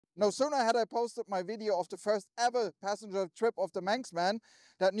No sooner had I posted my video of the first ever passenger trip of the Manxman,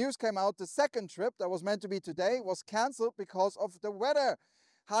 that news came out the second trip that was meant to be today was cancelled because of the weather.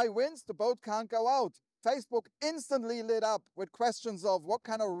 High winds, the boat can't go out. Facebook instantly lit up with questions of what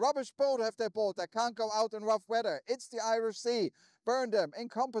kind of rubbish boat have they bought that can't go out in rough weather? It's the Irish Sea. Burn them,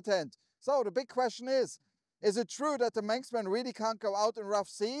 incompetent. So the big question is it true that the Manxman really can't go out in rough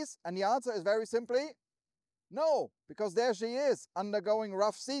seas? And the answer is very simply, no, because there she is, undergoing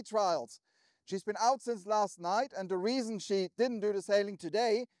rough sea trials. She's been out since last night, and the reason she didn't do the sailing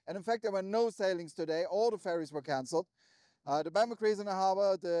today, and in fact there were no sailings today, all the ferries were cancelled. The Bamacree's in the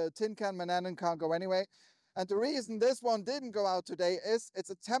harbour, the Tin Can Manannan can't go anyway. And the reason this one didn't go out today is it's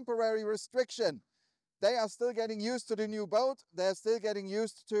a temporary restriction. They are still getting used to the new boat. They're still getting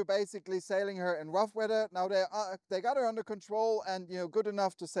used to basically sailing her in rough weather. Now they got her under control and good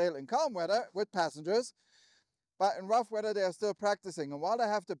enough to sail in calm weather with passengers. But in rough weather, they are still practicing. And while they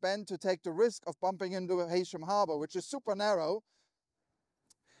have to bend to take the risk of bumping into Heysham Harbour, which is super narrow,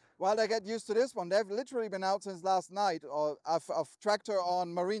 while they get used to this one, they've literally been out since last night. I've tracked her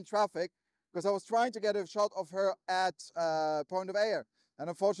on marine traffic because I was trying to get a shot of her at Point of Ayre. And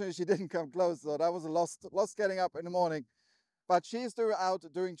unfortunately, she didn't come close. So that was a lost getting up in the morning. But she's out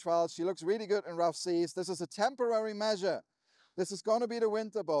doing trials. She looks really good in rough seas. This is a temporary measure. This is going to be the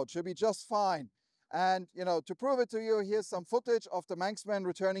winter boat. She'll be just fine. And, to prove it to you, here's some footage of the Manxman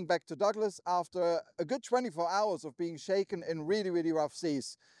returning back to Douglas after a good 24 hours of being shaken in really, really rough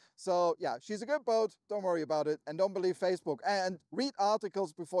seas. So, yeah, she's a good boat. Don't worry about it. And don't believe Facebook. And read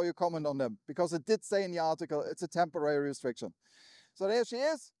articles before you comment on them, because it did say in the article it's a temporary restriction. So there she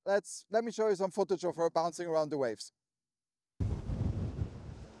is. Let me show you some footage of her bouncing around the waves.